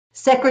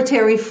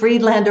Secretary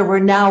Friedlander, we're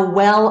now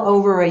well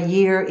over a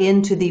year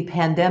into the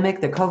pandemic,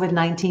 the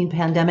COVID-19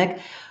 pandemic.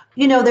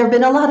 You know, there have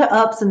been a lot of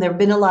ups and there have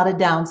been a lot of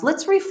downs.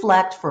 Let's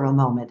reflect for a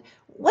moment.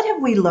 What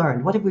have we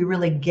learned? What have we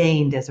really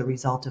gained as a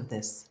result of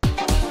this?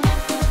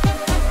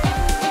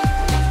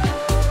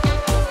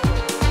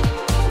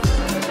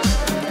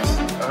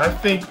 I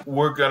think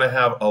we're going to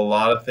have a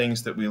lot of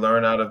things that we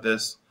learn out of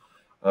this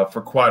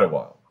for quite a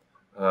while.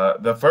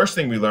 The first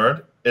thing we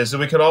learned is that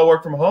we can all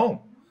work from home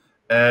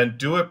and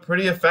do it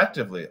pretty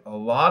effectively. A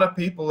lot of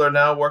people are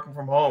now working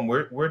from home.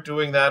 We're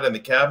doing that in the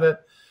cabinet.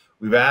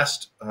 We've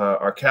asked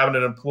our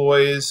cabinet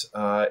employees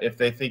if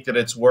they think that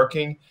it's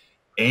working.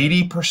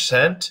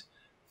 80%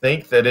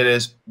 think that it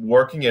is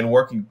working and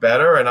working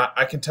better. And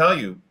I can tell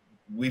you,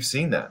 we've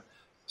seen that.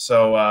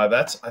 So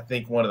that's, I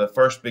think, one of the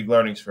first big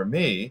learnings for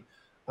me.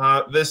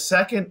 The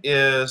second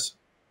is,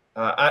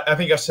 I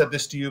think I've said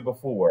this to you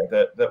before,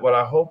 that what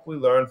I hope we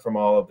learn from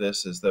all of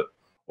this is that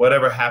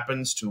whatever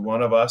happens to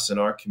one of us in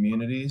our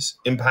communities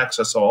impacts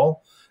us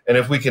all. And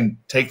if we can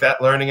take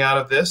that learning out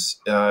of this,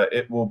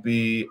 it will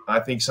be, I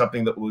think,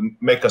 something that will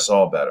make us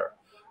all better.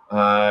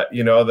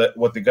 You know, that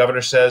what the governor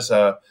says,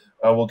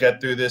 we'll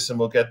get through this and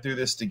we'll get through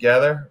this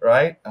together,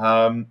 right?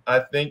 I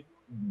think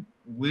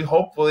we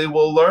hopefully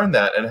will learn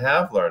that and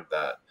have learned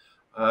that.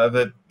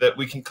 That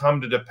we can come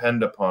to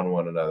depend upon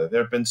one another.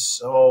 There have been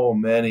so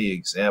many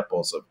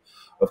examples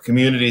of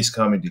communities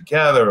coming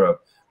together, of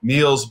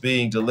meals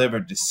being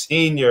delivered to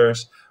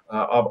seniors,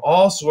 of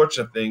all sorts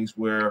of things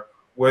where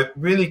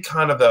really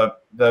kind of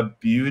the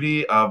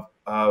beauty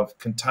of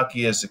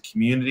Kentucky as a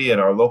community and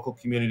our local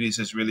communities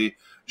has really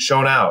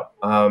shown out.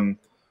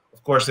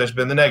 Of course, there's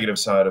been the negative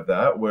side of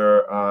that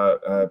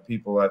where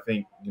people, I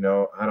think, you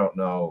know, I don't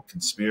know,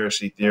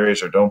 conspiracy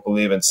theories or don't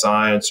believe in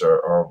science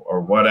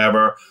or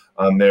whatever.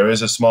 There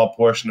is a small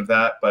portion of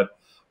that,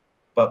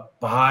 but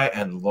by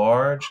and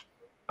large,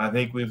 I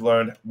think we've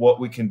learned what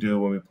we can do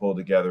when we pull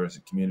together as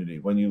a community.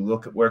 When you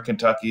look at where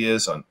Kentucky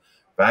is on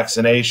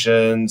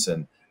vaccinations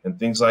and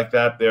things like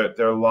that, there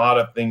are a lot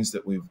of things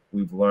that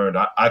we've learned.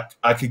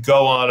 I could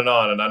go on,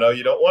 and I know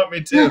you don't want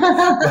me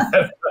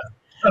to.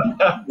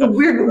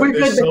 We're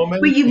good. So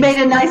but you made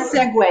a nice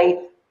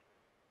segue.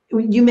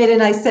 You made a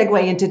nice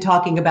segue into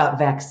talking about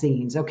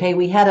vaccines. Okay,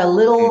 we had a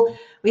little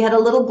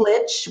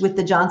glitch with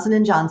the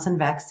Johnson & Johnson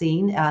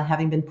vaccine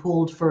having been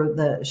pulled for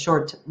the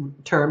short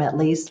term, at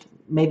least,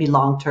 maybe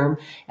long term.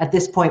 At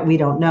this point, we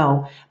don't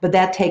know, but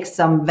that takes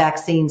some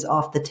vaccines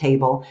off the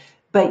table.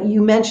 But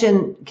you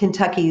mentioned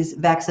Kentucky's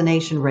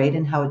vaccination rate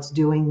and how it's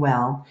doing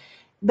well.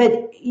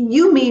 But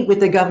you meet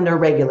with the governor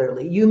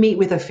regularly. You meet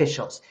with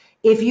officials.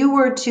 If you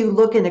were to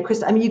look in the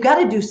crystal, I mean, you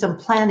got to do some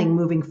planning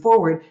moving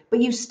forward, but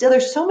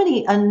there's so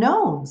many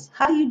unknowns.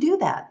 How do you do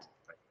that?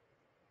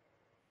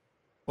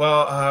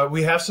 Well,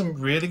 we have some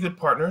really good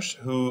partners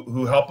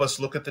who help us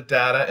look at the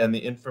data and the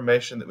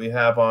information that we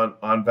have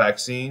on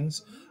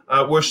vaccines.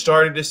 We're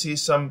starting to see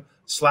some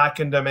slack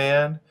in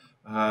demand.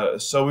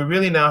 So we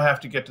really now have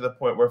to get to the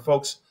point where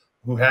folks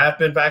who have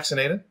been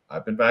vaccinated,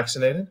 I've been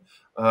vaccinated,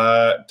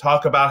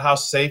 talk about how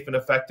safe and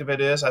effective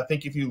it is. I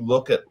think if you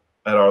look at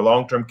our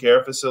long-term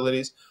care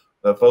facilities,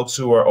 the folks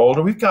who are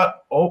older, we've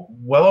got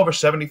well over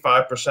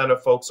 75%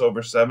 of folks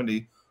over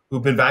 70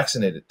 who've been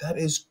vaccinated. That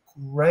is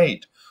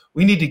great.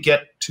 We need to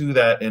get to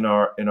that in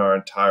our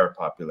entire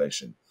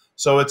population.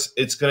 So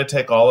it's going to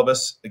take all of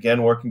us,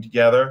 again, working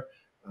together,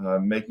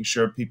 making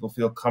sure people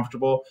feel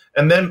comfortable.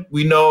 And then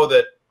we know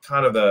that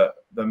kind of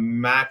the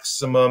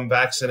maximum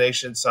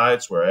vaccination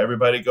sites where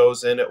everybody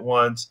goes in at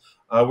once,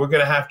 we're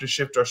going to have to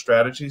shift our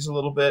strategies a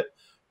little bit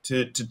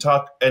to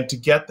talk and to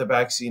get the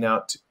vaccine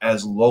out to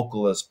as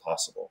local as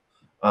possible,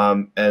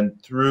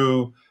 and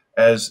through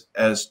as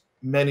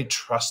many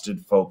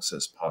trusted folks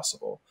as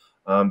possible.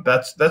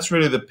 That's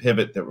really the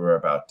pivot that we're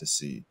about to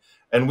see,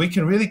 and we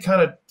can really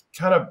kind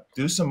of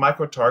do some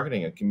micro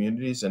targeting in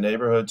communities and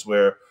neighborhoods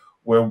where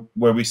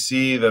we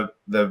see the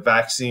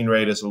vaccine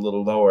rate is a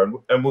little lower,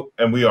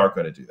 and we are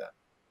going to do that.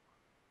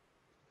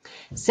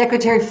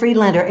 Secretary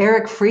Friedlander,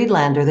 Eric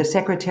Friedlander, the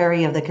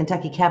Secretary of the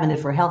Kentucky Cabinet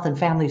for Health and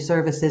Family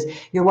Services.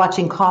 You're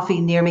watching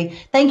Coffee Near Me.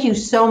 Thank you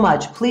so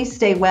much. Please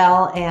stay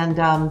well and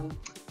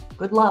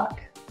good luck.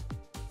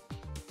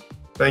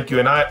 Thank you.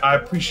 And I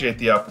appreciate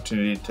the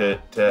opportunity to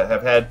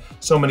have had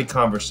so many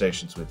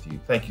conversations with you.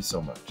 Thank you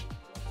so much.